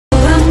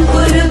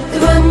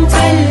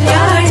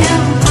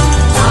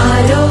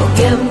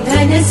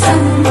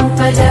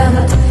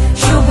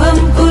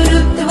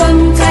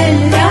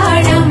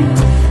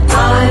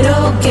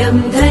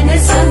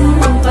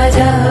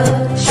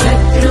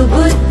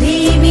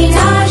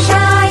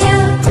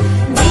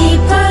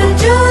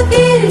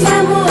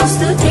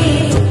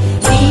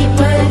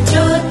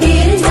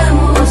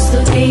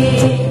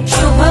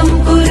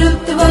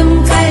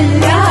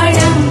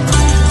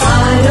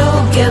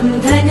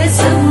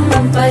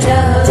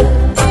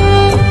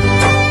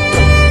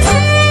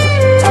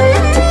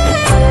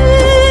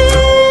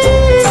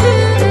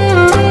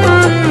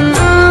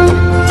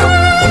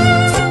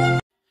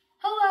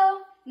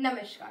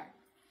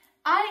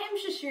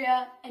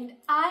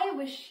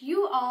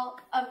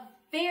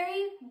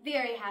very,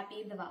 very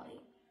happy Diwali.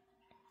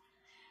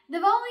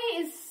 Diwali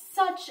is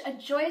such a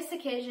joyous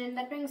occasion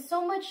that brings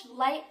so much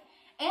light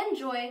and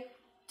joy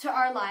to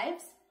our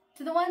lives,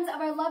 to the ones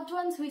of our loved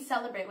ones who we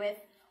celebrate with,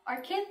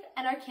 our kith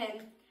and our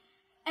kin,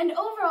 and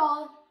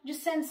overall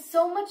just sends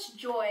so much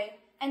joy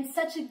and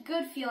such a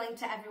good feeling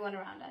to everyone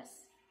around us.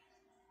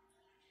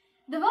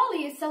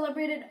 Diwali is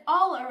celebrated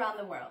all around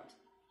the world.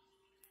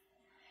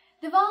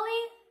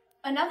 Diwali,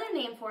 another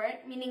name for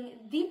it, meaning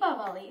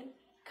Deepavali,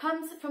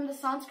 comes from the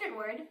Sanskrit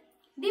word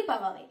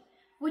Deepavali,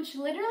 which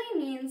literally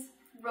means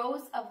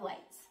rows of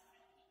lights.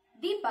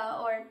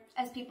 Deepa, or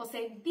as people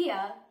say,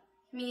 diya,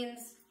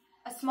 means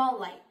a small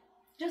light,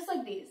 just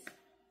like these.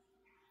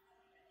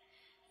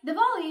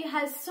 Diwali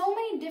has so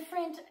many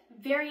different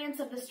variants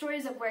of the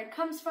stories of where it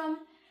comes from,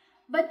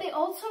 but they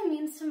also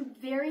mean some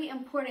very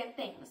important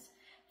things.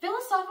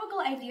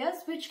 Philosophical ideas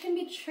which can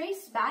be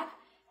traced back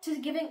to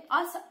giving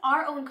us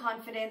our own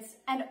confidence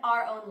and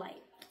our own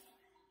light.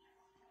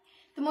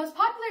 The most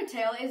popular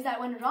tale is that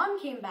when Ram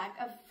came back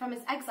from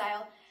his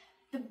exile,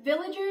 the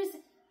villagers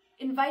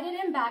invited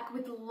him back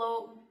with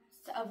loads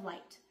of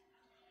light.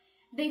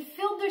 They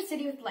filled their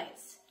city with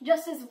lights,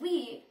 just as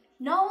we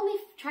not only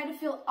try to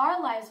fill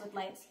our lives with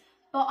lights,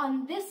 but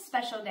on this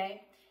special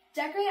day,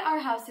 decorate our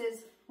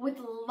houses with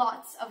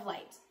lots of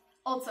light,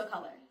 also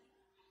color.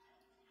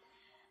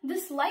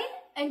 This light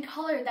and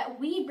color that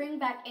we bring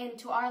back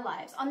into our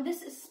lives on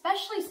this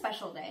especially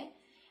special day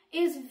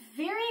is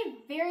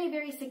very, very,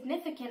 very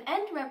significant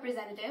and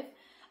representative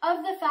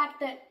of the fact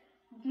that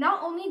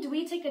not only do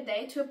we take a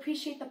day to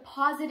appreciate the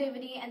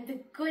positivity and the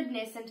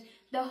goodness and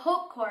the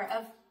hope core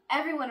of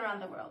everyone around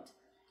the world,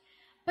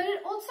 but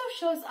it also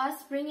shows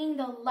us bringing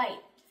the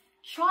light,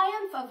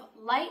 triumph of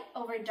light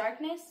over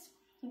darkness,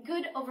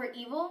 good over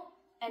evil,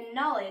 and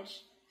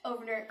knowledge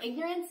over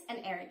ignorance and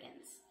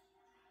arrogance.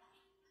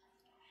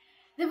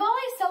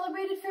 Diwali is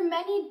celebrated for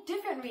many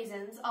different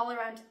reasons all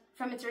around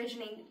from its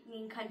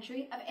originating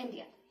country of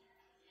India.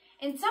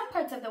 In some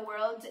parts of the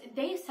world,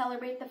 they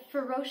celebrate the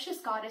ferocious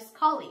goddess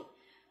Kali,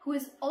 who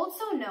is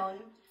also known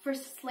for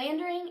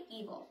slandering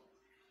evil.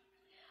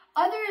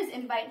 Others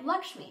invite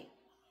Lakshmi,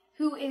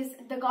 who is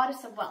the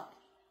goddess of wealth.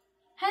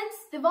 Hence,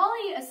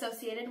 Diwali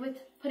associated with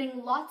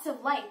putting lots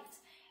of lights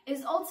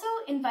is also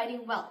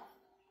inviting wealth,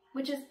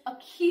 which is a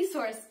key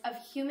source of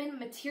human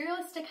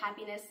materialistic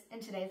happiness in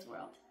today's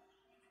world.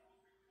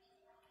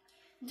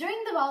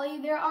 During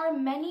Diwali, there are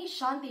many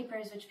Shanti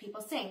prayers which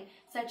people sing,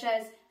 such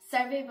as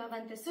Sarve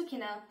Bhavantu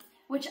Sukhina,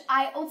 which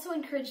I also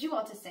encourage you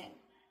all to sing,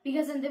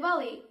 because in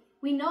Diwali,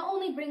 we not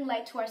only bring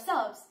light to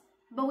ourselves,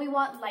 but we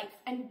want light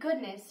and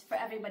goodness for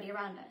everybody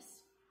around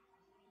us.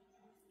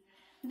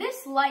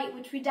 This light,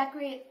 which we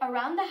decorate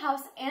around the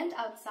house and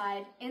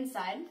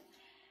inside,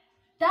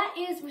 that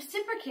is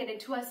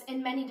reciprocated to us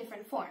in many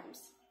different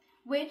forms,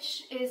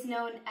 which is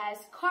known as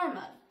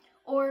karma,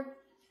 or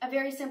a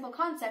very simple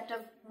concept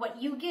of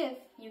what you give,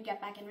 you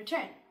get back in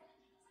return.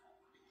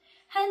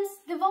 Hence,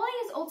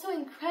 Diwali is also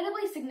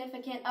incredibly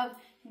significant of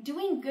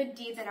doing good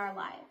deeds in our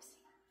lives.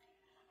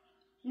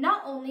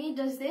 Not only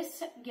does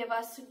this give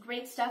us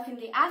great stuff in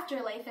the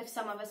afterlife, if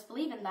some of us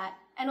believe in that,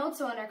 and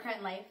also in our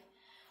current life,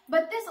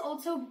 but this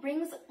also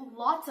brings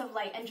lots of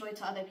light and joy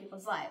to other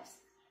people's lives.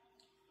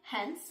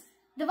 Hence,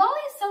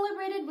 Diwali is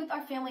celebrated with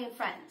our family and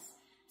friends,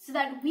 so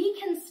that we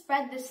can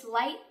spread this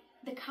light,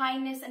 the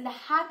kindness, and the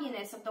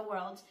happiness of the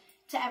world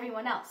to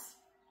everyone else.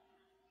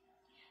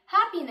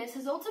 Happiness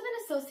has also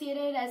been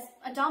associated as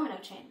a domino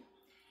chain.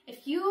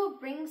 If you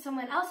bring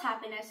someone else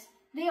happiness,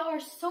 they are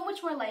so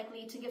much more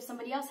likely to give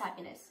somebody else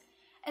happiness,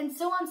 and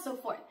so on and so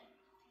forth.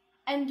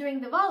 And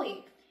during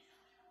Diwali,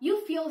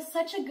 you feel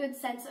such a good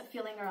sense of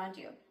feeling around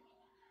you.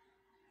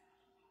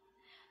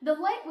 The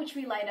light which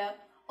we light up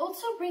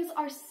also brings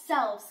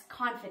ourselves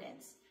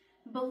confidence,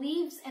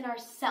 believes in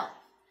ourself,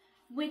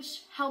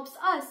 which helps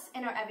us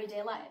in our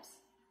everyday lives.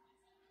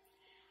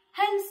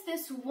 Hence,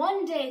 this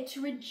one day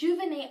to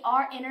rejuvenate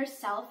our inner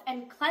self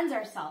and cleanse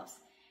ourselves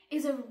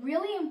is a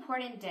really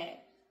important day.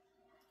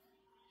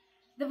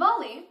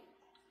 Diwali,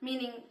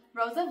 meaning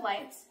rows of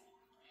lights,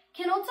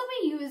 can also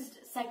be used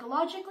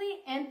psychologically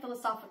and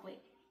philosophically.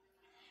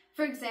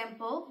 For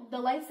example, the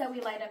lights that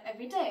we light up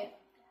every day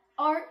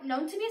are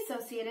known to be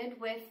associated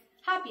with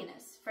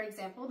happiness, for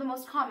example, the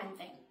most common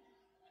thing.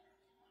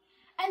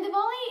 And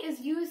Diwali is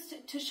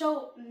used to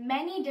show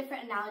many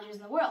different analogies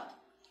in the world.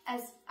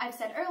 As I've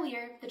said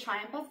earlier, the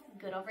triumph of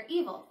good over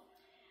evil,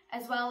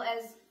 as well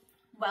as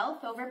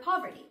wealth over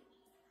poverty.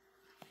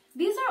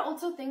 These are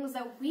also things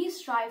that we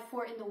strive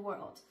for in the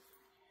world.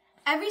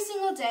 Every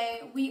single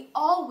day, we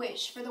all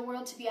wish for the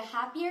world to be a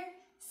happier,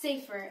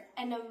 safer,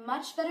 and a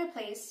much better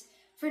place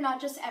for not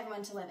just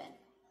everyone to live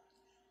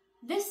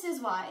in. This is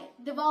why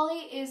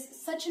Diwali is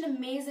such an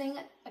amazing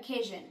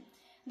occasion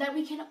that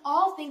we can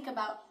all think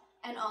about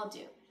and all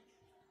do.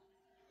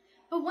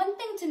 But one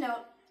thing to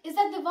note is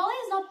that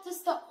Diwali is not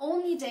just the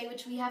only day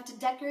which we have to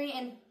decorate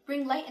and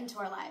bring light into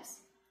our lives.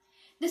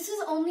 This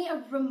is only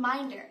a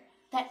reminder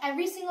that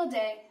every single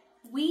day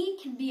we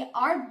can be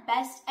our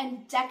best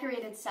and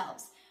decorated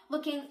selves,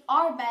 looking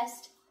our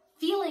best,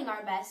 feeling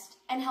our best,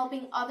 and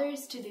helping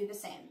others to do the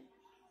same.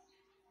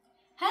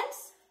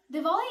 Hence,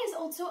 Diwali is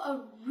also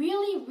a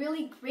really,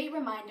 really great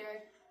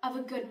reminder of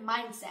a good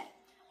mindset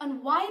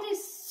on why it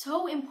is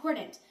so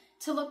important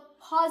to look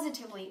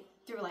positively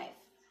through life.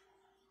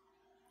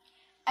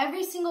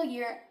 Every single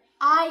year,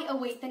 I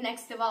await the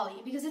next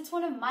Diwali because it's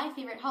one of my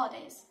favorite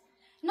holidays.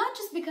 Not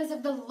just because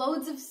of the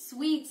loads of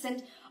sweets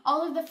and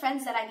all of the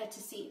friends that I get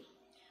to see,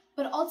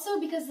 but also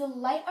because the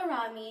light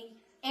around me,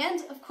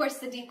 and of course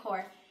the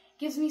decor,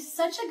 gives me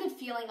such a good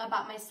feeling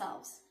about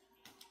myself.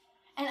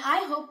 And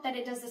I hope that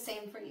it does the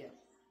same for you.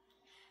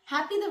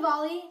 Happy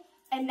Diwali,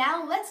 and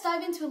now let's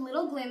dive into a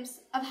little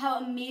glimpse of how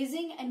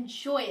amazing and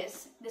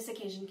joyous this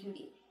occasion can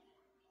be.